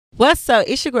What's up?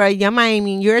 It's your girl, Young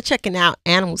Miami. You're checking out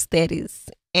Animal Status.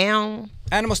 Animal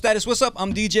Status, what's up?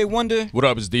 I'm DJ Wonder. What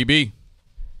up, it's DB.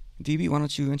 DB, why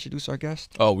don't you introduce our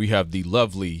guest? Oh, we have the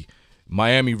lovely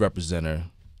Miami representative,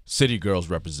 City Girls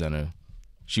representative.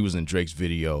 She was in Drake's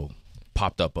video,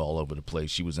 popped up all over the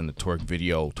place. She was in the twerk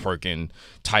video, twerking,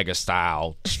 tiger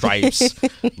style, stripes,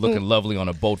 looking lovely on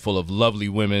a boat full of lovely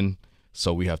women.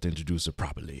 So we have to introduce her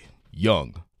properly.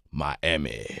 Young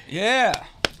Miami. Yeah.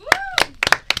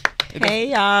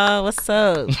 Hey, y'all. What's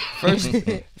up?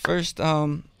 First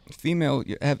female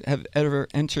have ever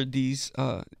entered these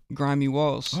grimy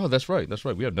walls. Oh, that's right. That's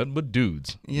right. We have nothing but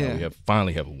dudes. Yeah. Now we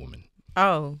finally have a woman.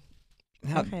 Oh,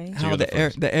 Okay. So How the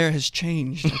air has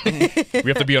changed. We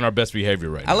have to be on our best behavior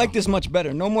right now. I like this much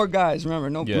better. No more guys. Remember,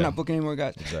 we're not booking any more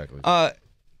guys. Exactly. How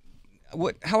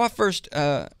I first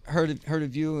heard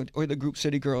of you or the group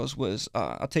City Girls was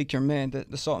I'll Take Your Man,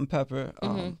 the Salt and Pepper.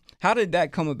 How did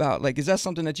that come about? Like, is that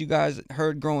something that you guys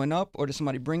heard growing up, or did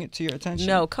somebody bring it to your attention?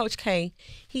 No, Coach K,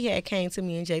 he had came to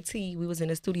me and JT. We was in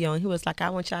the studio, and he was like, I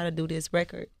want y'all to do this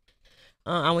record.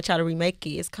 I want y'all to remake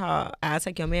it. It's called I'll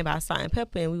Take Your Man by Salt and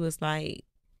Pepper. And we was like,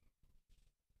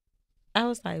 I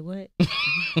was like, what?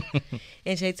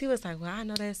 And JT was like, well, I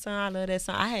know that song. I love that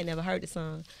song. I had never heard the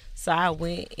song. So I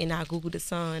went and I Googled the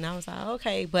song, and I was like,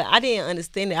 okay. But I didn't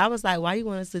understand it. I was like, why you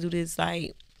want us to do this,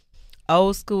 like,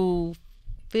 old school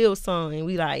field song? And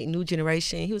we, like, new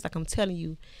generation. He was like, I'm telling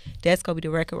you, that's going to be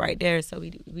the record right there. So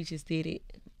we just did it.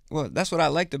 Well, that's what I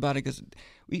liked about it, because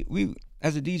we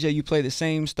as a DJ, you play the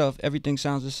same stuff. Everything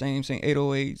sounds the same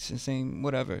 808s and same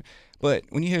whatever. But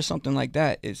when you hear something like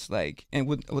that, it's like, and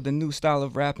with a new style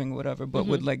of rapping or whatever, but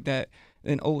with like that,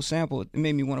 an old sample, it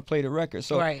made me want to play the record.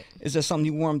 So is that something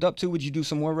you warmed up to? Would you do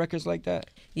some more records like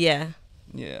that? Yeah.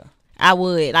 Yeah. I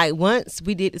would. Like, once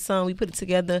we did the song, we put it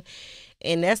together,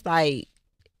 and that's like,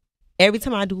 every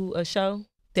time I do a show,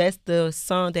 that's the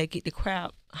song that get the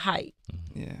crowd hype.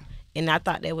 Yeah. And I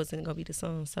thought that wasn't going to be the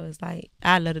song. So it's like,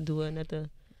 I'd love to do another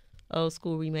old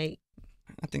school remake.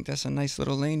 I think that's a nice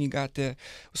little lane you got there.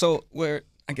 So where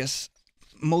I guess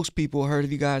most people heard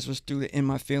of you guys was through the In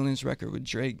My Feelings record with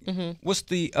Drake. What's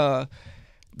the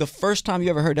first time you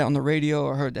ever heard that on the radio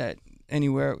or heard that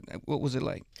anywhere? What was it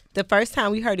like? The first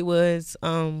time we heard it was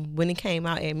when it came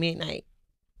out at midnight.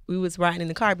 We was riding in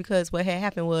the car, because what had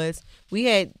happened was we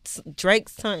had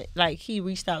Drake's son, like, he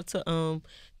reached out to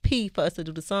P for us to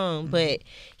do the song, but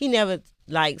he never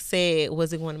like said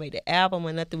was it going to make the album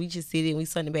or nothing. We just did it and we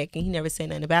sent it back, and he never said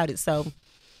nothing about it. So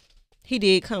he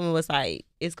did come and was like,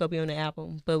 it's gonna be on the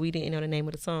album, but we didn't know the name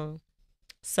of the song.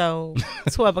 So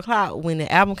 12 o'clock when the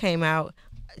album came out,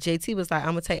 JT was like,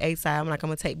 I'm gonna take A side. I'm like, I'm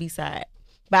gonna take B side.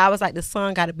 But I was like, the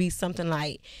song got to be something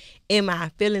like In My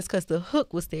Feelings, because the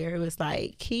hook was there. It was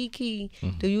like, Kiki,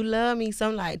 do you love me?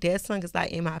 Something like that song is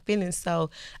like In My Feelings. So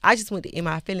I just went to In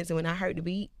My Feelings, and when I heard the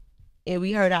beat and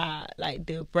we heard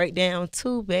the breakdown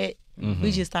to bet,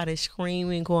 we just started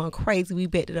screaming, going crazy. We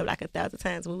bet it up like 1,000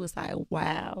 times. We was like,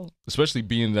 wow. Especially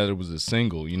being that it was a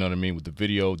single, you know what I mean, with the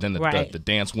video. Then the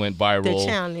dance went viral. The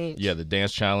challenge. Yeah, the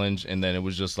dance challenge. And then it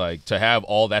was just like, to have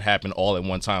all that happen all at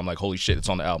one time, like, holy shit, it's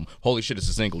on the album. Holy shit, it's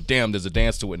a single. Damn, there's a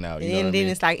dance to it now. You know what I mean?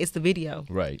 It's like, it's the video.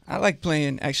 Right. I like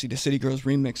playing, actually, the City Girls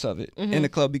remix of it in the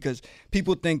club, because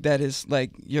people think that it's like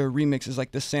your remix is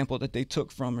like the sample that they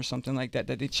took from or something like that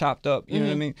they chopped up. You know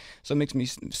what I mean? So it makes me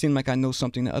seem like I know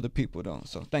something that other people don't.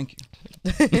 So thank you.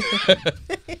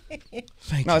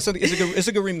 Thank no, you. it's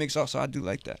a good remix also. I do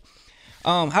like that.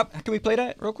 Can we play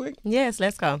that real quick? Yes,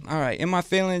 let's go. All right. In My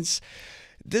Feelings.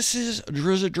 This is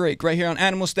Drizzy Drake right here on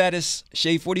Animal Status,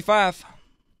 Shade 45.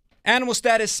 Animal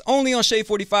Status only on Shade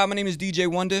 45. My name is DJ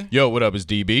Wonder. Yo, what up? It's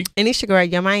DB. And it's your girl,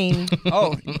 Young Miami.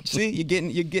 Oh, see,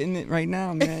 you're getting it right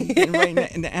now, man. You're getting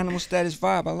right in the Animal Status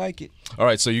vibe. I like it. All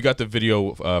right, so you got the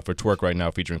video for Twerk right now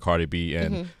featuring Cardi B,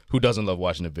 and who doesn't love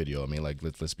watching the video? I mean, like,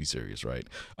 let's be serious, right?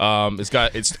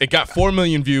 It got 4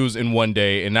 million views in one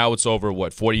day, and now it's over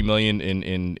 40 million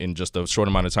in just a short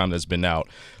amount of time that's been out.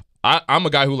 I'm a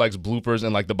guy who likes bloopers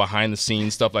and like the behind the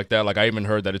scenes stuff like that. Like, I even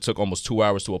heard that it took almost 2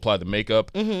 hours to apply the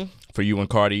makeup for you and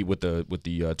Cardi with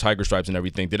the tiger stripes and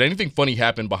everything. Did anything funny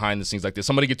happen behind the scenes? Like, did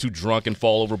somebody get too drunk and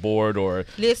fall overboard, or?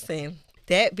 Listen,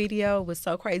 that video was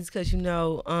so crazy because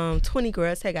 20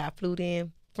 girls had got flued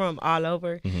in from all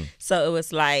over, so it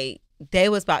was like they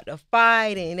was about to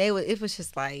fight, and it was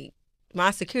just like, my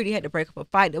security had to break up a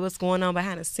fight that was going on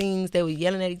behind the scenes. They were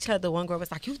yelling at each other. One girl was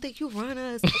like, you think you run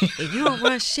us and you don't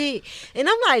run shit? And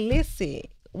I'm like, listen,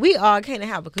 we all came to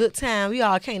have a good time. We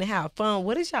all came to have fun.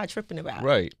 What is y'all tripping about?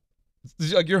 Right.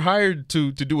 Like, you're hired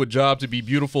to do a job, to be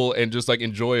beautiful and just like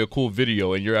enjoy a cool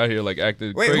video, and you're out here like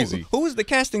acting crazy. Who was the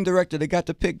casting director that got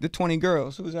to pick the 20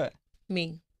 girls? Who was that?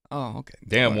 Me. Oh, okay.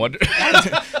 Damn, Wonder.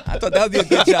 I thought that would be a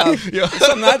good job. It's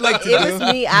something I'd like to do. It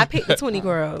was me. I picked the 20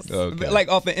 girls. Okay. Like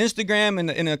off of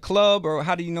Instagram in a club, or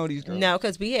how do you know these girls? No,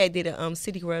 because we had did a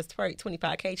City Girls Twerk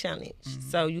 25K challenge.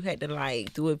 So you had to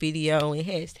like do a video and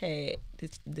hashtag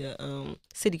the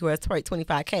City Girls Twerk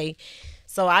 25K.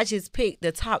 So I just picked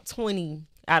the top 20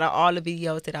 out of all the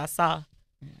videos that I saw,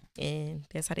 and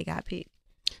that's how they got picked.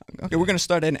 Okay, we're gonna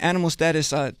start an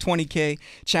AnimalStatus 20K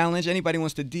challenge. Anybody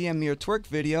wants to DM me a twerk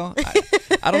video?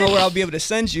 I don't know where I'll be able to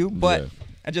send you, but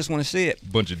I just want to see it.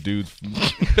 Bunch of dudes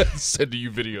sending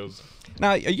you videos.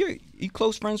 Now, are you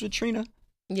close friends with Trina?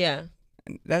 Yeah.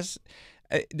 That's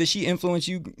did she influence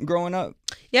you growing up?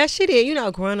 Yeah, she did. You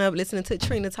know, growing up, listening to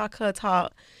Trina talk her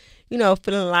talk, you know,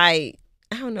 feeling like,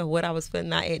 I don't know what I was feeling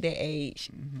like at that age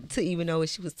to even know what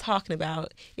she was talking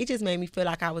about. It just made me feel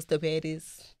like I was the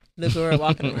baddest little girl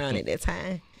walking around at that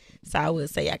time. So I would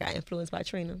say I got influenced by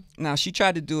Trina. Now, she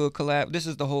tried to do a collab. This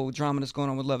is the whole drama that's going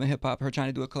on with Love and Hip Hop, her trying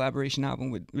to do a collaboration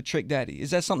album with Trick Daddy.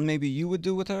 Is that something maybe you would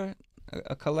do with her,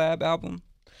 a collab album?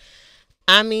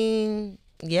 I mean,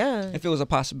 yeah. If it was a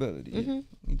possibility.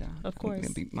 Of course.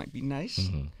 Might be nice.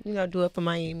 You know, do it for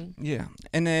Miami. Yeah.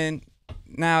 And then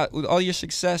now, with all your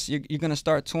success, you're going to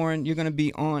start touring. You're going to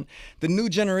be on the New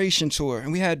Generation Tour.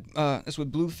 And we had, it's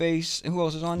with Blueface. And who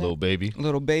else is on there?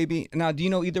 Little Baby. Now, do you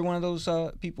know either one of those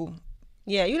people?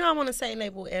 Yeah, you know I'm on the same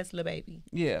label as Lil Baby.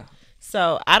 Yeah.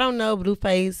 So, I don't know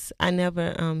Blueface. I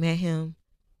never met him.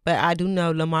 But I do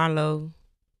know LaMarlo.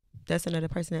 That's another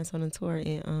person that's on the tour.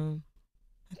 And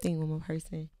I think one more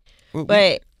person. Well,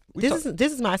 but this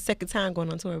is my second time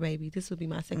going on tour, baby. This will be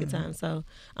my second time. So,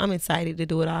 I'm excited to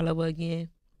do it all over again.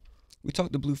 We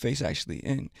talked to Blueface, actually,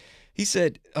 and he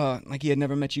said like he had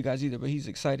never met you guys either, but he's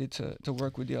excited to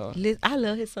work with y'all. I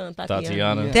love his song,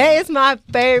 Tatiana. Yeah. That is my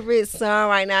favorite song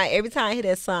right now. Every time I hear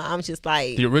that song, I'm just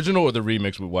like... The original or the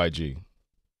remix with YG?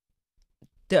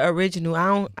 The original.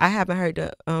 I haven't heard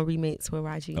the remix with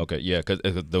YG. Okay, yeah, because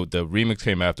the remix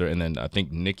came after, and then I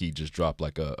think Nicki just dropped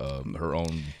like her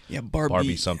own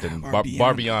Barbie something.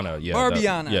 Barbiana. Yeah,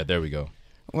 Barbiana. Yeah, there we go.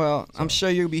 Well, I'm sure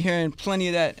you'll be hearing plenty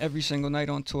of that every single night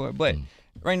on tour. But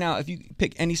right now, if you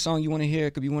pick any song you want to hear,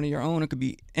 it could be one of your own, it could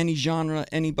be any genre,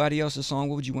 anybody else's song,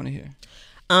 what would you want to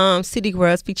hear? City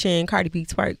Girls featuring Cardi B,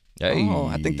 Twerk. Hey. Oh,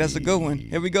 I think that's a good one.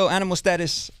 Here we go.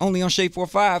 AnimalStatus, only on Shade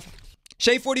 45.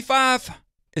 Shade 45,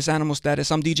 it's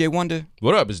AnimalStatus. I'm DJ Wonder.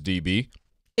 What up, it's DB.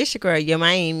 It's your girl, Your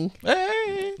Miami.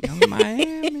 Hey. Young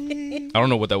Miami. I don't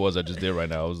know what that was I just did right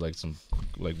now. It was like some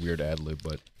weird ad-lib,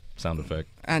 but sound effect.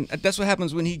 And that's what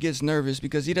happens when he gets nervous,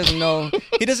 because he doesn't know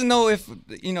if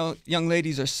young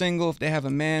ladies are single, if they have a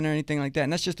man or anything like that.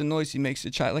 And that's just the noise he makes to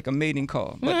try, like a mating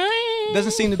call. But it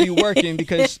doesn't seem to be working,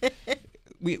 because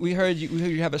we heard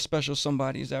you have a special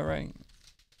somebody. Is that right?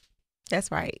 That's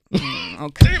right.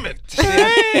 Okay. Damn it.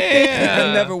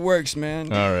 It never works,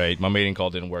 man. All right, my mating call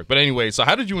didn't work. But anyway, so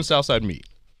how did you and Southside meet?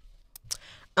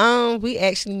 We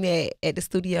actually met at the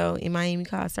studio in Miami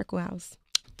called Circle House.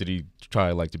 Did he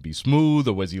try like to be smooth,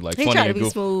 or was he like he funny tried and to be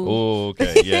smooth? Oh,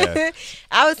 okay, yeah.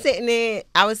 I was sitting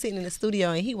in the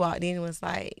studio, and he walked in and was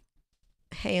like,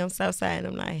 "Hey, I'm Southside," and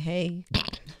I'm like, "Hey."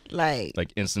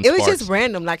 Like instant it was sparks. just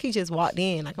random. Like, he just walked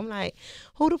in. Like, I'm like,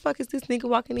 who the fuck is this nigga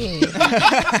walking in?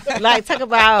 Like, talk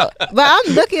about. But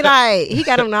I'm looking like he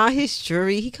got on all his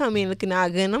jewelry. He come in looking all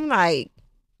good. And I'm like,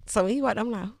 so when he walked, I'm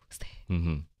like, who's that?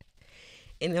 Mm-hmm.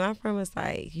 And then my friend was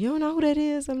like, you don't know who that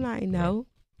is? I'm like, no.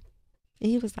 And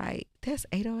he was like, that's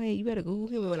 808. You better Google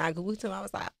him. And when I Googled him, I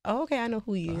was like, oh, okay, I know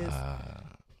who he is.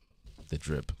 The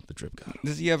drip guy.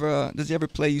 Does he ever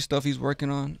play you stuff he's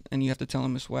working on and you have to tell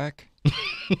him it's whack?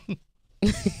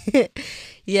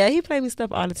 Yeah, he play me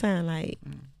stuff all the time. Like,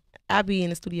 I be in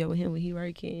the studio with him when he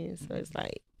working, so it's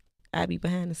like I be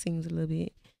behind the scenes a little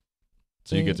bit.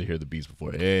 So you get to hear the beats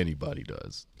before anybody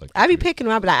does. Like, I be picking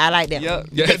them up, but I like that one.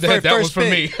 Yeah, that one's for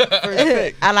me.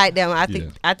 I like that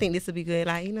one. I think this would be good.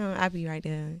 Like, I be right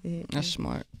there. Yeah. That's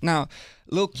smart. Now,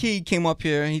 Lil Key came up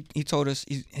here and he told us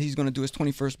he's going to do his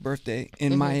 21st birthday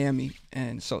in Miami.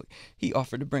 And so he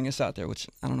offered to bring us out there, which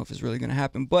I don't know if it's really going to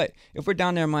happen. But if we're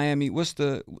down there in Miami,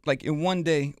 in one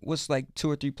day, what's like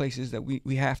 2 or 3 places that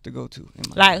we have to go to in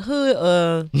Miami? Like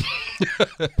hood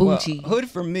bougie. Well, hood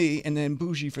for me, and then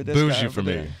bougie for this Bougie guy for over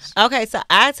me. there. Okay, so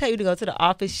I tell you to go to the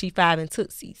Office, G5, and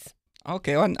Tootsie's.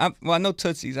 Okay, well, I know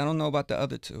Tootsie's. I don't know about the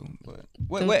other two. But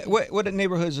what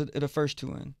neighborhoods are the first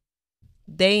two in?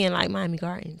 They in like Miami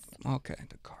Gardens. Okay,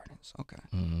 the Gardens. Okay.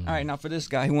 All right, now for this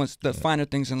guy, he wants the finer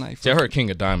things in life. See, I heard King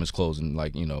of Diamonds closing,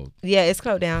 Yeah, it's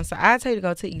closed down. So I tell you to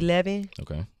go to 11.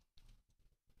 Okay.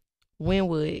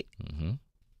 Wynwood.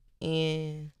 Mm-hmm.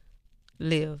 And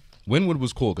Live. Wynwood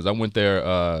was cool because I went there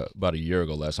about a year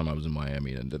ago. Last time I was in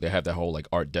Miami, and they have that whole like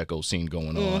Art Deco scene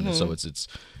going on, and so it's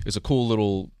a cool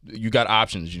little. You got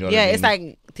options, you know. What I mean? It's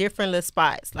like different little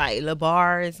spots, like little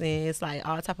bars, and it's like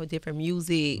all type of different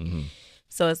music.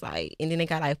 So it's like, and then they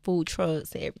got like food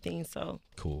trucks and everything. So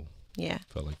cool. Yeah,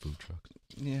 felt like food trucks.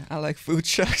 Yeah, I like food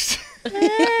trucks.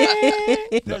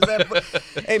 Hey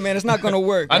man, it's not gonna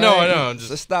work. I know.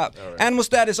 So stop. Right. Animal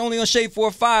Status only on Shade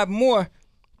 45. More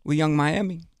with Young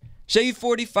Miami. Shade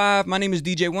 45. My name is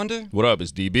DJ Wonder. What up?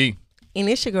 It's DB. And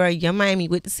it's your girl Young Miami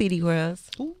with the City Girls.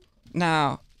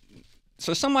 Now,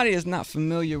 so somebody is not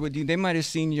familiar with you. They might have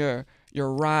seen your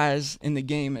rise in the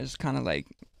game as kind of like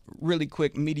really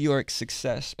quick meteoric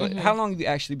success. But how long have you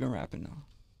actually been rapping though?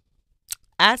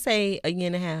 I say a year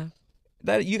and a half.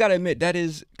 That you gotta admit, that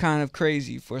is kind of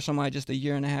crazy for somebody just a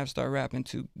year and a half start rapping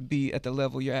to be at the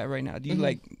level you're at right now. Do you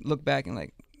like look back and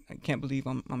like, I can't believe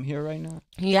I'm here right now?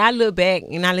 Yeah, I look back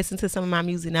and I listen to some of my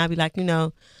music and I be like, you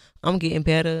know, I'm getting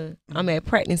better. I'm at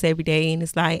practice every day and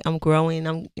it's like I'm growing.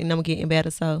 I'm getting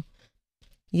better. So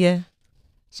yeah.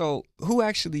 So who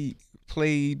actually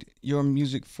played your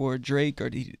music for Drake, or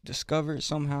did he discover it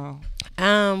somehow?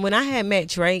 When I had met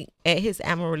Drake at his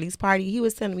album release party, he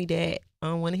was telling me that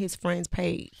one of his friends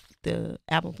paid the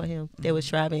album for him. They was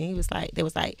driving. They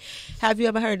was like, have you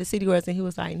ever heard the City Girls? And he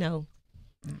was like, no.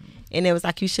 And it was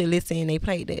like, you should listen. And they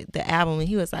played the album, and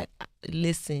he was like,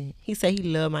 listen. He said he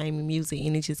loved Miami music,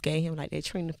 and it just gave him like that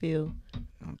Trina feel.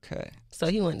 Okay. So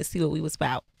he wanted to see what we was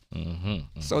about.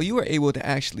 So you were able to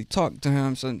actually talk to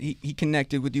him, so he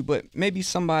connected with you. But maybe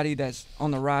somebody that's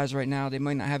on the rise right now, they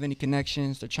might not have any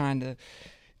connections. They're trying to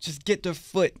just get their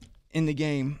foot in the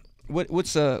game.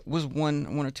 What's one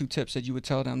or two tips that you would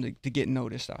tell them to get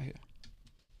noticed out here?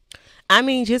 I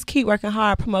mean, just keep working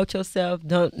hard, promote yourself.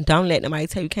 Don't let nobody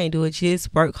tell you can't do it.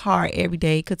 Just work hard every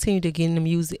day. Continue to get in the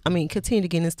music. Continue to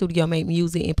get in the studio, make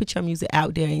music, and put your music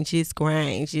out there, and just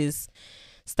grind. Just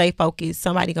stay focused.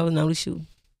 Somebody gonna notice you.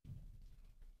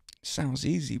 Sounds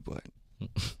easy, but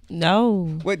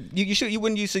no. What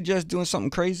wouldn't you suggest doing something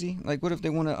crazy? Like, what if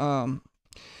they want to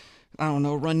I don't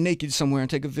know, run naked somewhere and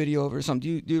take a video of it or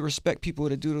something? Do you respect people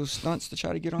that do those stunts to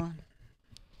try to get on?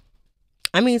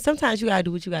 I mean, sometimes you gotta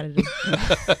do what you gotta do.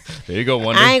 There you go,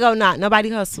 Wonder. I ain't gonna knock nobody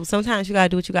hustle. Sometimes you gotta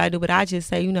do what you gotta do, but I just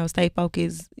say, stay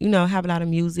focused. Have a lot of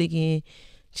music and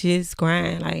just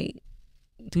grind. Like,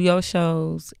 do your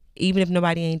shows. Even if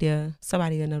nobody ain't there,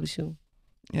 somebody will notice you.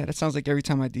 Yeah, that sounds like every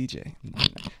time I DJ.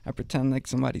 I pretend like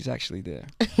somebody's actually there.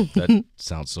 That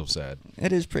sounds so sad.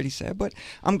 It is pretty sad, but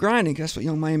I'm grinding. That's what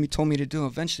Young Miami told me to do.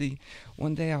 Eventually,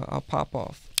 one day I'll pop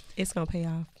off. It's gonna pay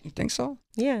off. You think so?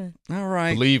 Yeah. All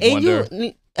right. Believe, and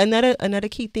Wonder. Another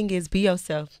key thing is be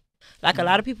yourself. Like a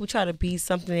lot of people try to be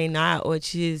something they're not, or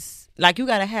just like you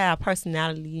gotta have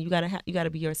personality. You gotta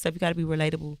be yourself. You gotta be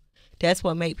relatable. That's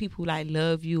what make people like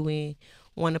love you and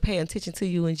want to pay attention to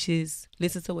you and just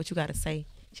listen to what you gotta say.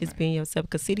 Just being yourself,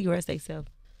 because City Girls they self.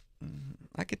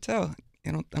 I could tell.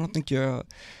 I don't think you're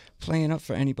playing up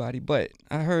for anybody, but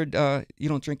I heard you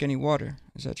don't drink any water.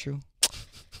 Is that true?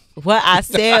 What I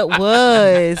said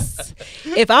was,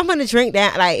 if I'm gonna drink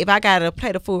that, like if I got a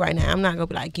plate of food right now, I'm not gonna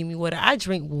be like, give me water. I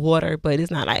drink water, but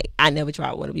it's not like I never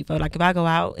tried water before. Like if I go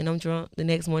out and I'm drunk, the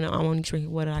next morning I'm only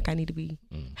drinking water. Like I need to be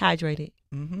hydrated.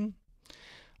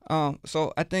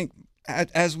 So I think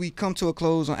as we come to a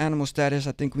close on Animal Status,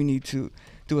 I think we need to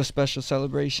do a special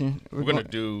celebration. We're gonna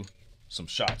do some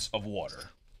shots of water.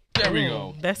 There we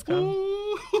go. Let's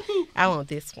go. I want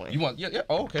this one. You want? Yeah.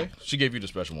 Oh, okay. She gave you the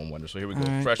special one, Wonder. So here we go.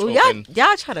 Right. Fresh Well, open.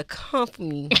 y'all try to comfort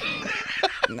me.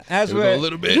 As Here we go a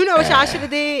little bit. You know what y'all should have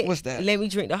did? What's that? Let me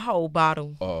drink the whole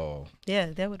bottle. Oh.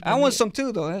 Yeah, that would. I want some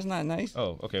too, though. That's not nice.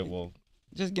 Oh. Okay. Well.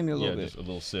 Just give me a little bit. Just a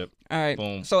little sip. All right.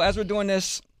 Boom. So as we're doing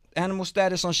this, Animal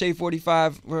Status on Shade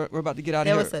 45. We're about to get out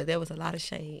of here. There was a lot of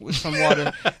shade. With some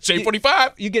water. Shade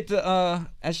 45. You get to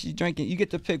as she's drinking, you get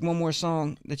to pick one more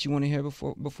song that you want to hear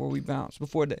before we bounce.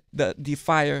 Before the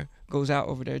fire goes out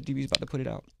over there. DB's about to put it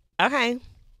out. Okay.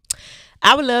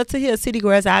 I would love to hear City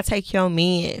Girls. I'll take your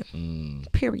man.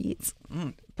 Period.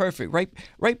 Perfect. Right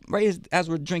as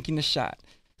we're drinking the shot.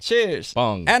 Cheers.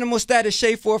 Bong. Animal Status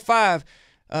Shade 45.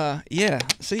 Yeah.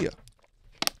 See ya.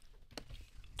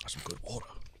 That's some good water.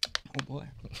 Oh boy.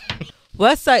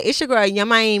 What's up? It's your girl, Young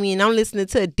Miami, and I'm listening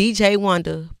to DJ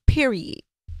Wonder. Period.